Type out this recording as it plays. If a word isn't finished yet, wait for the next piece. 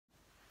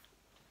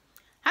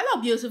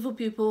Hello beautiful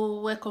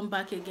people, welcome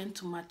back again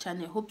to my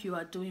channel. Hope you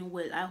are doing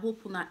well. I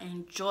hope una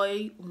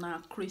enjoy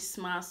una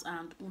Christmas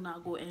and una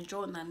go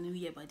enjoy una New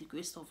Year by the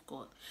grace of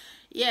God.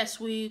 Yes,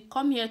 we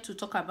come here to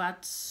talk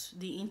about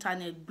the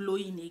internet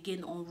blowing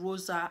again on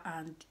Rosa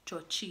and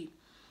Chochi.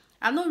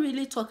 I don't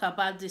really talk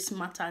about this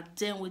matter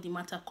then when the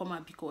matter come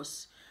out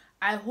because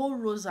I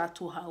hold Rosa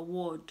to her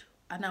word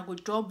and I go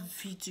drop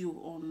video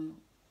on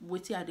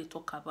wetin I dey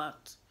talk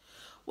about.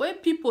 When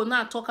people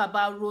now talk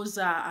about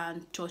Rosa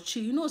and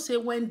Chochi, you know, say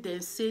when they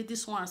say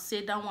this one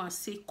say that one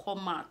say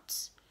come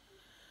out,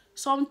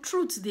 some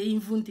truth they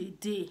even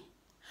dey.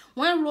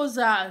 When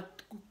Rosa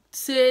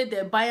say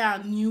they buy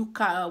a new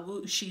car,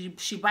 she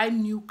buy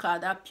new car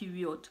that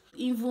period.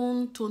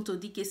 Even Tonto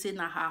dikeh say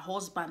na her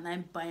husband na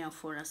buy am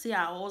for her. Say her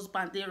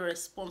husband they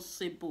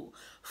responsible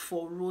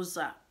for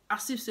Rosa.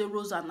 As if say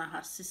Rosa na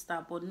her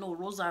sister, but no,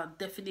 Rosa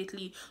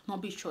definitely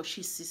not be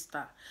Chochi's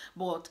sister.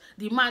 But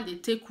the man they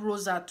take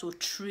Rosa to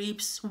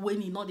trips when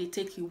he not they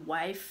take his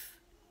wife.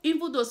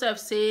 Even though self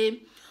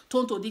say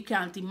Tonto dikeh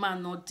and the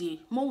man not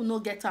dey, more will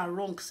not get her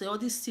wrong. Say all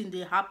this thing they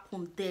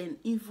happen then,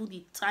 even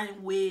the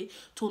time where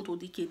Tonto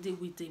dikeh dey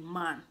with the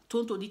man.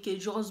 Tonto dikeh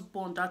just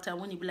born that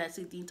time when he be like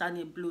say the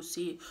internet blow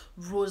say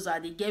Rosa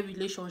they get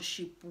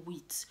relationship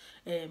with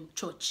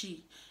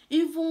Chochi.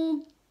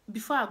 Even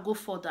before I go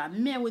further,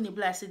 me when they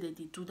be like say they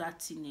do that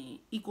thing,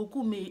 it go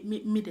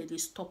me that they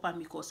stop am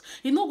because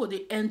you know go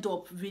they end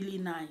up really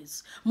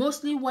nice.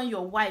 Mostly when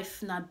your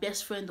wife na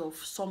best friend of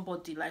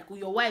somebody, like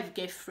your wife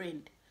get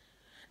friend,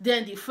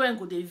 then the friend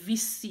go they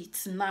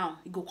visit now.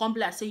 It go come be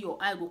like say your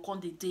eye go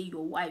come the day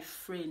your wife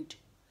friend.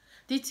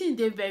 The thing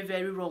they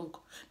very wrong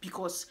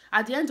because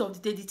at the end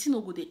of the day the thing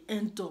no go they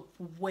end up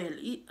well.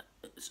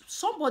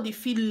 Somebody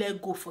feel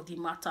let go for the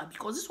matter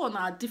because this one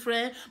are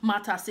different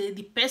matter. Say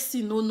the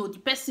person no know, the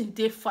person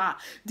dey far.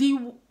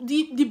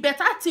 The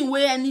better thing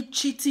where any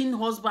cheating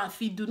husband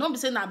feel do not be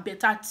saying a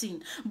better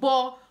thing,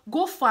 but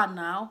go far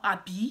now,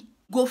 abi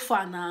go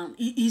far now.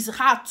 It is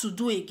hard to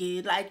do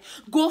again. Like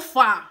go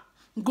far.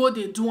 Go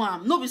they do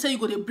am. No be say you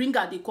go they bring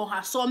her, they call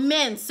her. Some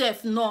men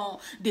self no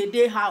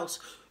they house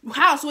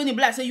when e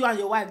be like say you and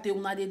your wife dey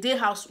una dey dey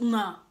house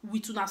una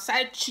with una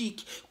side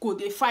chick go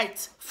dey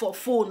fight for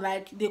phone,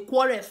 like dey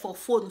quarrel for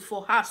phone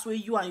for house where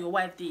you and your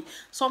wife dey.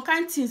 Some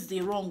kind things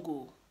dey wrong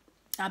o.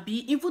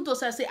 Abi even though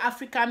say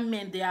African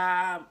men they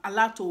are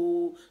allowed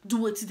to do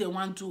wetin they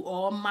want to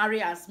or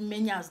marry as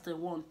many as they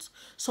want,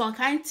 some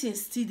kind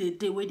things still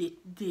dey where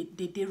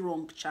they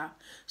wrong cha.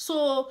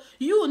 So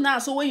you now,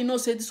 so when you know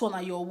say this one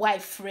are your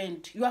wife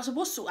friend, you are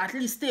supposed to at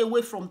least stay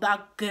away from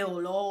that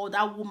girl or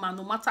that woman,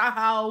 no matter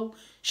how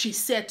she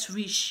set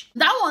rich.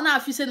 That one now,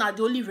 if you say na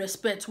the only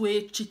respect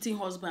where cheating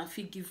husband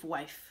fit give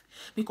wife.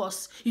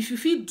 Because if you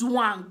feel do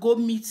and go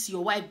meet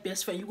your wife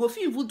best friend, you go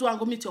feel you do and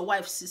go meet your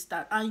wife's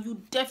sister, and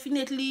you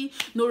definitely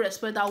no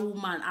respect that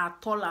woman at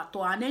all.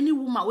 And any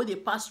woman where they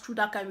pass through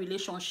that kind of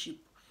relationship,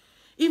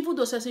 even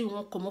though say you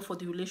won't come up for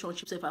the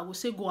relationship, if I will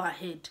say go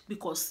ahead,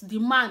 because the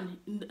man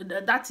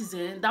that is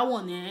that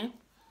one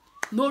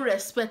no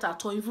respect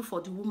at all, even for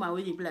the woman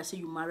where they be like say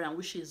you marry and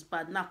which is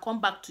bad. Now come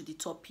back to the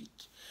topic.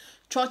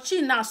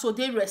 Chochi now, so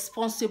they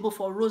responsible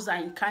for Rosa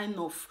in kind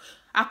of,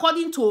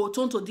 according to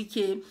Tonto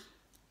dikeh,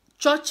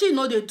 Chochi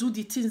no they do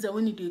the things that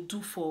when they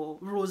do for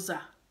Rosa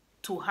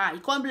to her.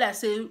 It can't be like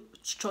say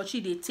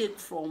Chochi they take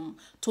from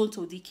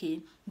Tonto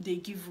dikeh, they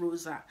give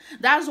Rosa.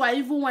 That's why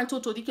even when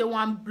Tonto dikeh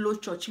want blow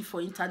Chochi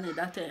for internet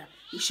that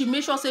she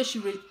make sure say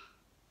she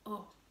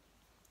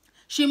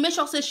make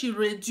sure say she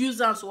reduce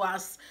her so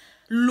as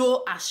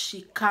low as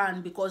she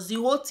can, because the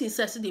whole thing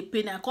says the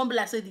pain. I can't be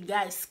like say the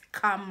guy is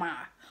scammer,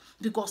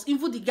 because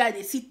even the guy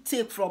they see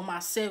take from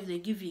herself they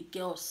give it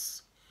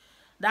girls.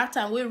 That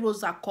time when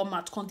Rosa come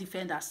out, can't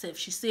defend herself.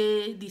 She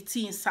say the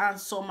thing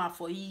sounds somehow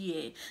for a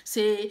year.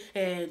 Say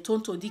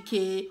Tonto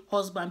dikeh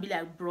husband be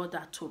like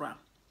brother to her.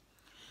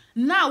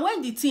 Now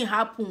when the thing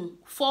happen,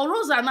 for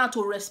Rosa now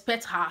to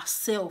respect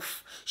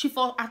herself, she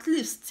for at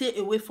least stay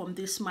away from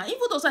this man.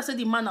 Even though I say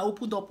the man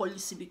opened up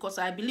policy, because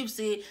I believe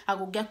say I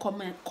go get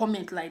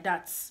comment like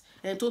that.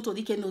 And Tonto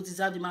dikeh no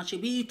deserve the man.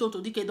 Maybe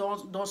Tonto dikeh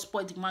don't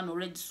spoil the man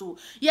already. So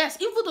yes,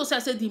 even though I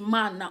said the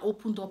man now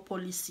opened up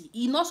policy,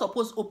 he not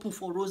supposed open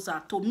for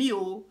Rosa. To me,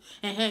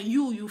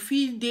 you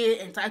feel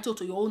they entitled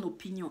to your own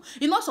opinion.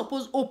 He not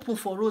supposed open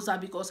for Rosa,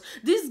 because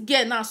this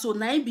girl now, so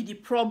now be the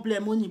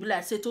problem when you be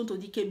like say Tonto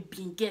dikeh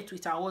been get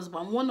with her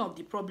husband. One of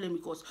the problem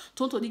because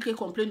Tonto dikeh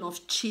complain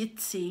of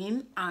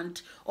cheating and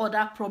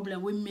other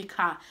problem will make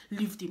her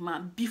leave the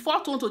man.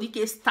 Before Tonto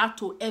dikeh start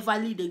to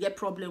everly they get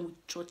problem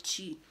with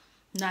Chochi.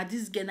 Now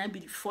this gonna be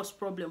the first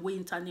problem where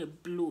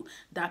internet blow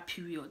that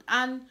period.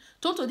 And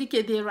Tonto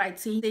dikeh they right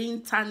saying the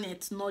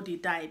internet not they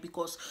die,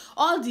 because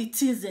all the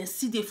things they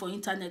see there for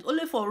internet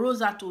only for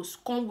Rosa to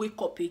come wake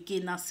up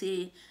again and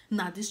say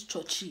nah this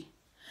Chochi.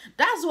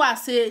 That's why I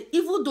say,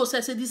 even though say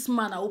this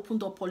man a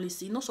opened up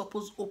policy, not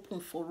supposed open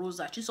for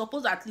Rosa. She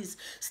supposed at least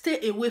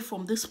stay away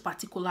from this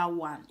particular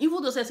one.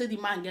 Even though say the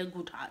man get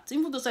good heart,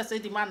 even though say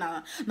the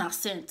man na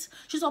sent,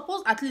 she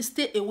supposed at least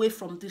stay away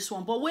from this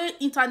one. But when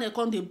internet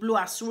come they blow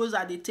as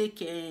Rosa, they take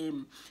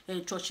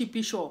Churchy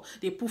picture,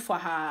 they put for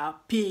her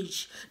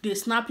page, they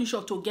snap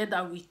picture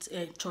together with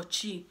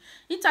Churchy.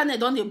 Internet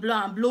don't they blow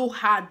and blow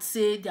hard,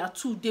 say they are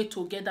 2 days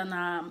together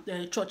now.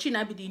 Churchy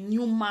now be the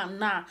new man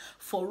now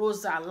for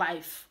Rosa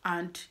life.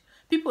 And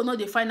people know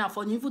they find out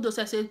for even though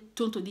say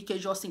Tonto dikeh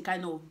just in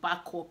kind of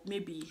backup,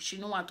 maybe she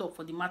no want to talk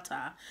for the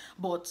matter,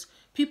 but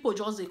people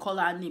just they call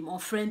her name,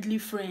 unfriendly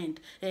friend.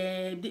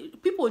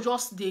 People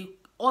just they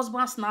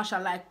husband snatcher,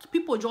 like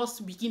people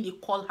just begin to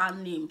call her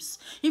names,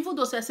 even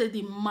though say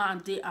the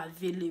man they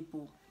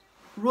available.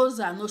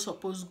 Rosa no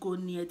suppose go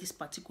near this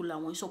particular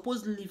one. You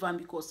suppose leave am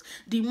because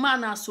the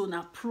man has shown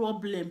a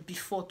problem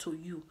before to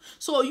you.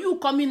 So you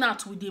coming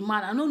out with the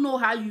man, I don't know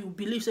how you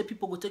believe say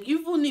people go take,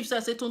 even if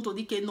say Tonto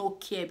dikeh no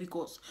care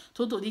because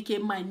Tonto dikeh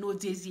might know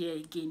this year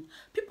again.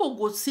 People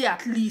go say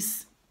at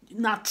least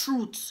na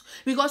truth,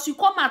 because you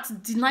come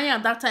out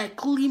denying that time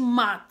clean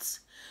mat.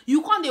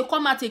 You can't they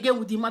come out again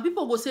with the man.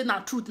 People go say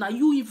na truth. Now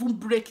you even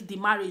break the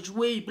marriage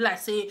where you be like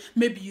say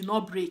maybe you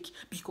not break,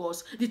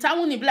 because the time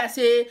when you be like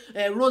say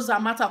Rosa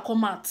matter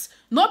come out,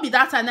 not be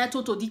that time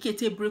Tonto dikeh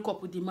take break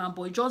up with the man,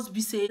 but just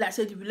be say like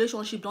say the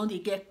relationship don't they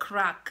get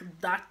crack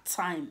that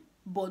time.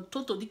 But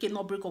Tonto dikeh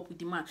not break up with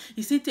the man.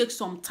 It still takes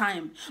some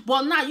time.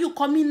 But now you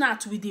coming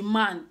out with the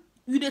man,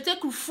 you dey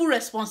take full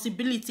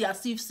responsibility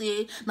as if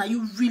say now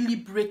you really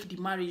break the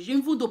marriage,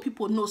 even though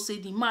people know say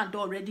the man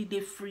don already dey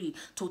free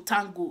to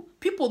tango.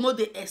 People know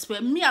they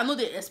expect me, I know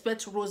they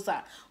expect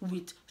Rosa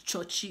with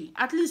Churchy.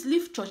 At least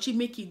leave Churchy,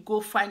 make it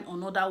go find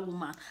another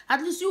woman.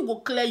 At least you go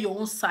clear your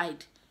own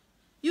side.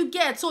 You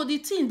get, so the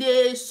thing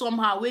they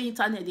somehow where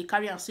internet they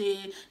carry and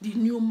say the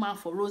new man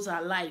for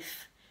Rosa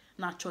life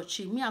na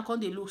Churchy. Me I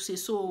can't they look say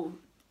so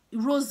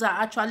Rosa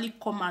actually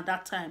come at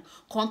that time,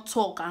 come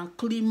talk and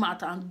clean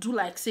out and do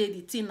like say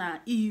the thing na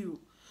EU.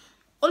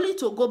 Only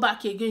to go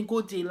back again,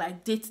 go dey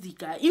like date the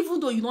guy.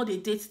 Even though you know they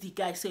date the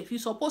guy safe, you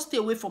supposed stay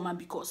away from him,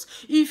 because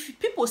if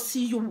people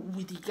see you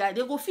with the guy,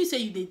 they go feel say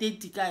you they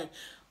date the guy.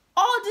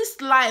 All this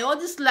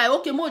lie,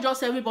 okay, more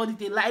just everybody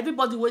they lie.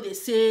 Everybody where they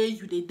say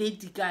you they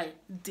date the guy,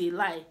 they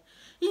lie.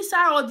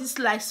 Inside all this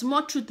like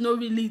small truth no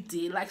really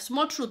dey, like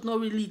small truth no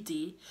really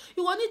dey,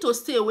 you will need to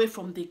stay away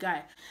from the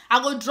guy.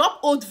 I go drop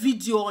old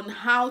video on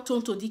how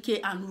Tonto dikeh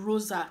and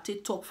Rosa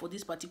take talk for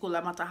this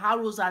particular matter, how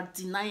Rosa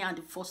deny her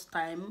the first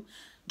time.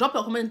 Drop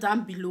your comment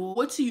down below.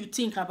 What do you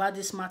think about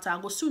this matter?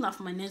 I go see you now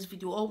for my next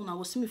video, or I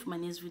will see me for my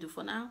next video.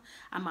 For now,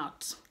 I'm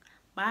out.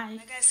 Bye.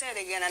 Like I said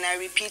again, and I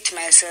repeat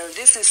myself,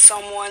 this is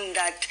someone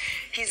that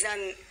he's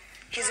a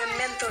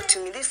mentor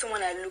to me. This is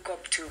someone I look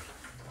up to.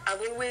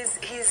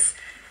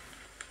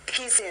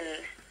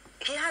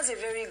 He has a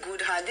very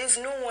good heart. There's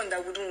no one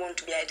that wouldn't want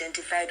to be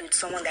identified with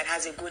someone that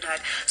has a good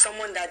heart,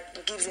 someone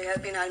that gives a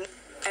helping hand.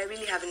 I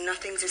really have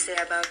nothing to say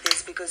about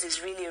this because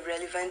it's really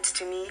irrelevant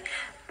to me.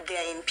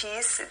 They're in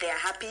peace, they're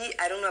happy.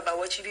 I don't know about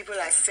what you people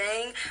are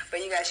saying, but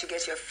you guys should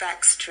get your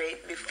facts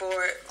straight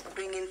before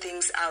bringing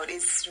things out.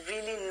 It's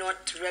really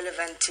not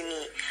relevant to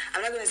me.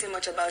 I'm not going to say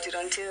much about it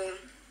until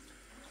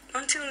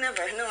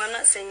never. No, I'm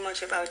not saying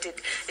much about it.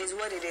 It's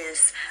what it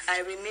is. I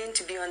remain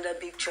to be under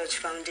Big Church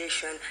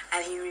Foundation,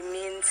 and he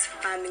remains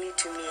family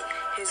to me.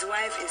 His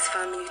wife is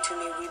family to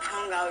me. We've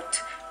hung out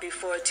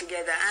before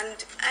together,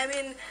 and I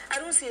mean, I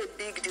don't see a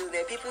big deal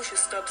there. People should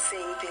stop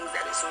saying things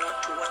that is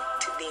not to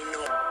what they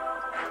know.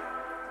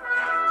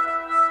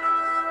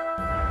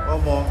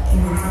 One more.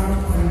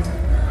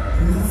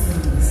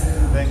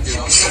 Thank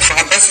you. So for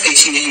her birthday,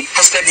 she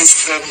posted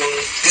this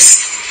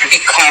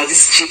big car,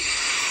 this Jeep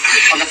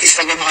on the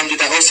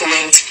 700 that also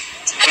went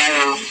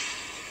viral.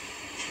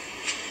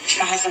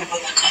 My husband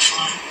bought that car for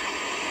her.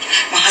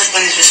 My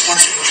husband is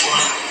responsible for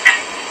her.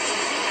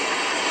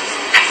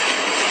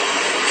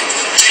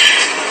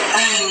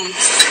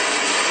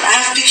 I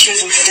have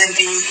pictures of them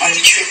being on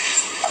the trip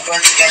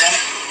abroad together.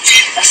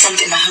 That's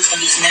something my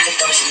husband has never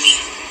done for me.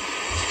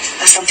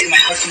 That's something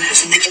my husband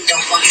has never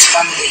done for his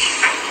family.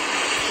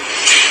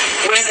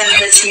 Where that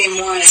hurts me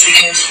more is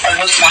because I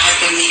watched my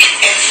husband make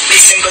every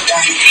single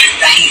dime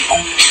that he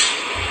owned.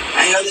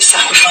 I know the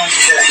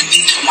sacrifices that I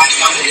made for my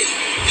family.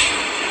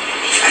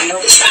 I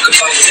know the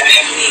sacrifices I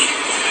have made.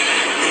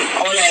 And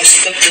all I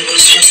expected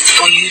was just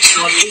for you to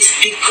at least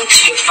be good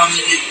to your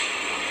family.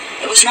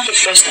 It was not the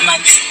first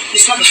time.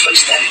 It's not the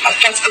first time. I've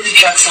practically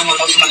dragged someone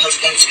else my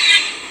husband's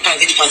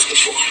private parts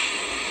before.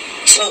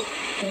 So,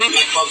 not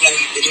my problem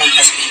with my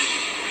husband.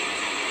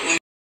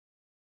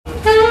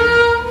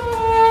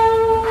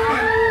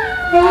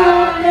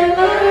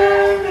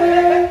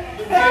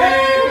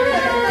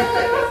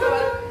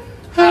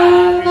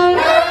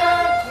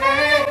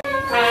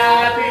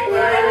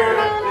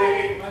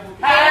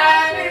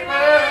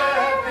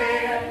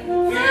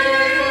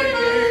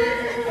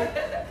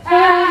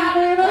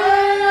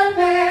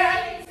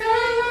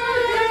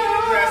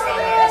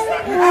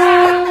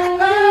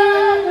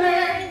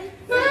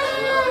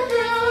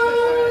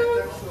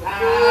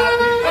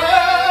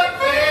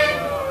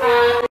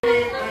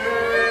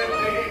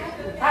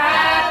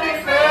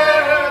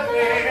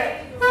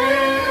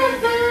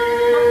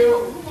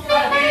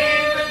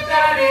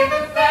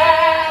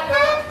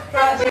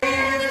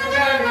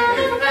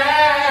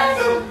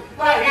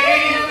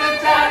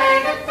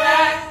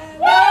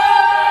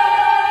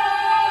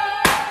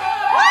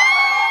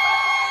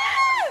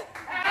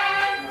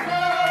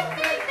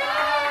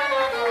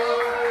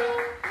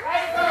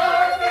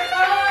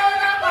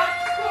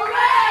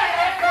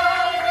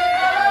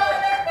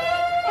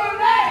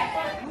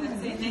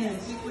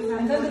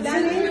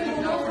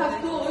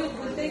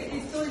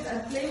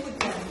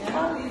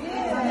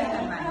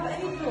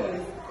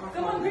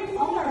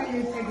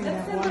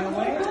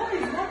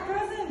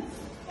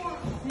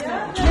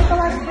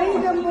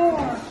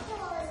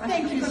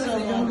 Thank you so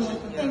much.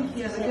 Thank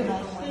you so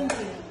much. Thank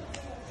you.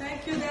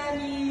 Thank you,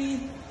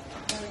 Daddy.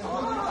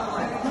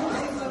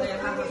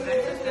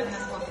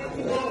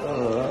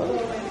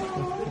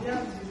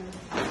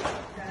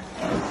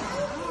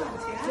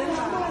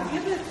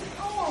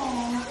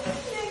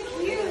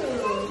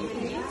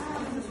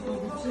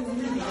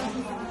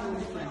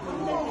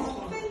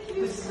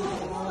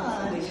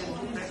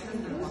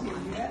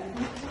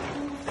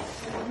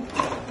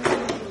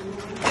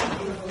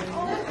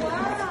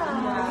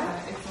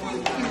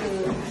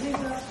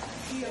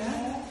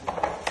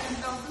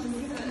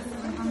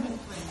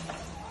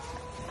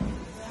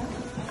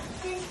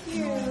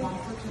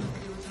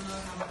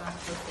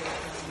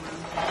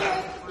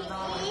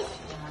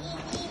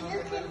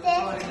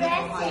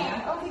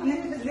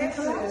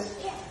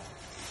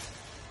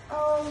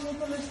 Oh,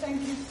 Nicholas,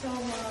 thank you so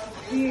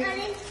much.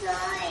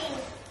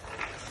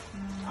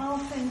 Oh,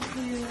 thank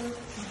you.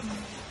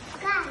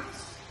 Catch.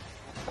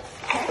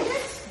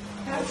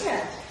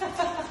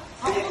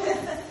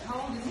 How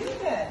old is your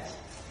cat?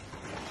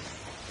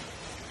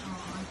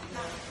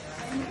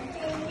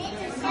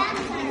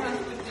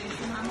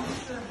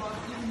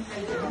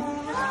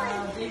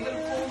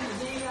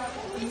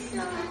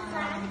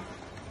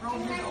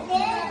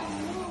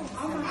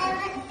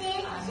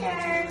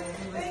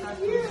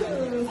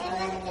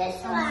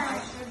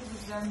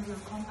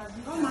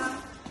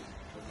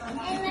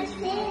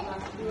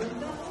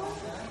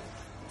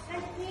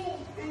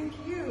 Thank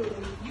you.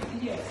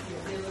 Yes.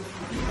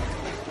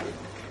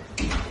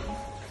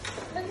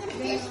 Look at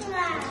this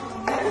one.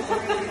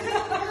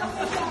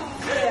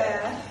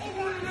 Yeah. It's a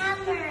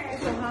hammer.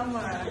 It's a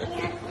hammer.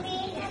 It's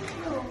green and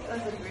blue.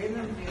 That's a green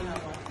and blue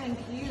hammer. Thank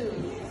you.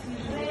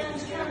 Red and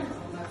blue.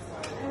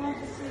 I want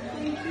to say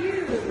thank you.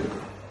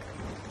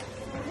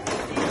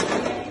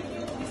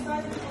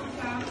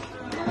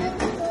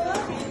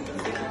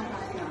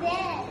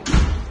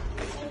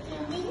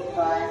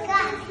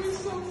 Thank you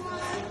so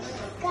much.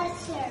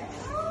 Gotcha.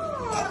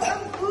 Oh, a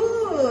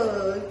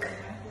book.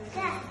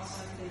 Catch.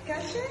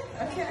 Catch it?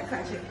 Okay, I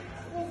catch it.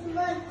 With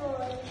my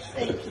boy.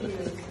 Thank you.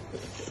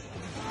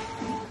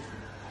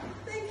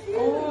 Thank you.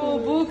 Oh,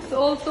 books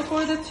also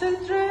for the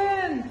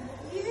children.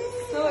 Yay.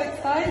 So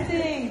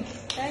exciting.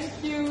 Thank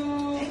you.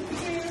 Thank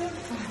you.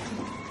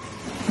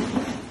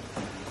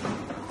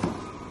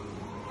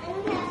 And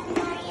we have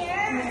more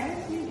here.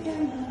 Yes, you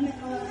can make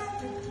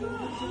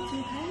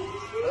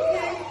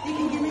Okay, you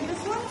can give me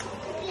this one?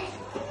 Yes.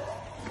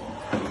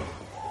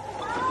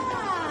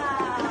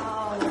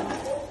 Wow.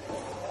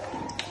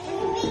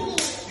 And Biggie.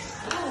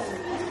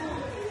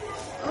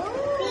 Oh,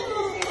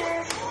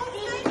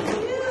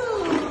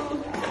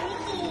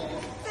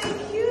 thank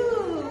you.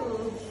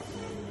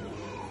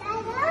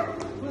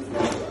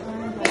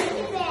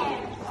 Teddy bear.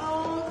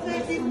 Oh,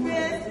 teddy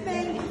bear,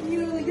 thank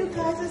you. You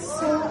guys are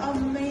so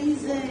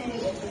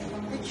amazing.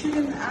 The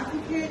children in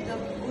Africa, they're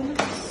going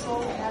to be so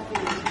happy.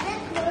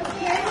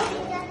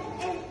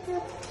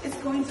 It's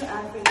going to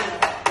Africa.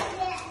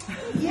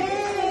 Yay!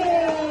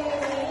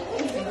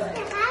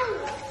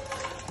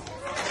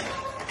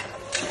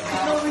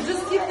 No, we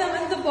just keep them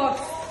in the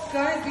box.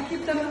 Guys, we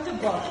keep them in the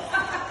box.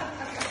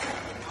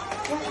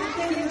 What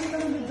happened is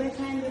going to be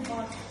behind the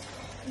box.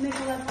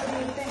 Nicola, what do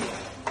you think?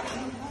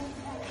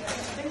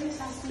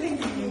 Thank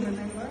you,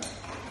 remember?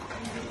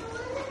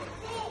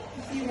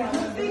 You want a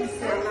big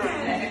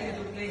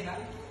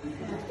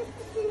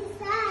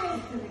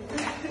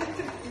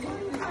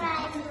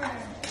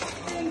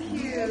Thank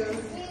you.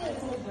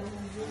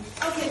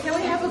 Okay, can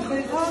we have a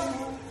quick hug?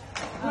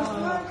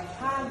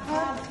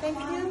 Hug. Thank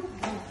you.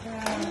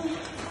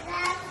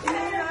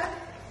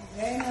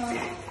 Very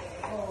nice.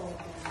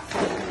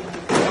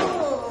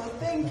 Oh,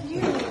 thank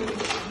you.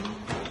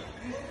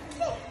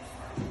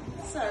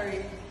 Sorry.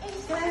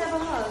 Can I have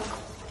a hug?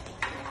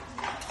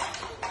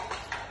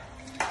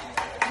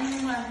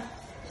 Mwah.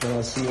 Can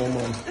I see your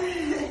mom?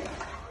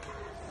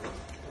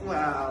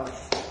 Wow.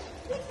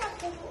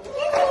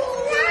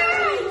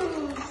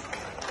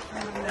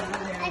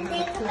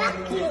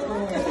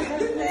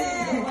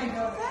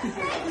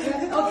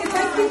 Okay,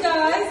 thank you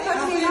guys. Talk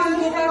to you.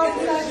 Go back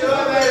inside. You a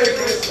Merry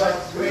Christmas.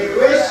 We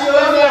wish you a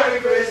Merry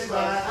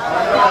Christmas.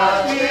 And a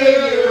Happy New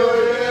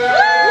Year.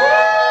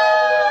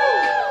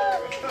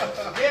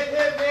 Hip,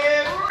 hip,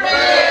 hip.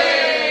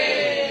 Hooray!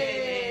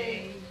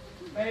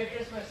 Merry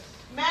Christmas.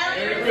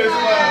 Merry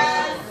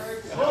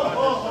Christmas. Ho,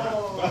 ho, ho.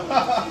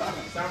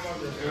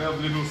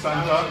 Little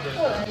Santa.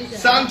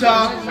 Santa.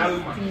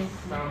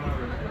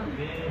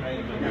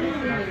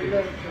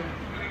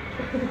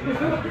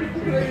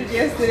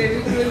 Yesterday,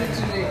 we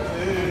today.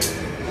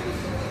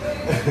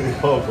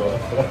 Oh, God.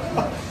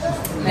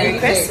 Merry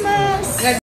Christmas.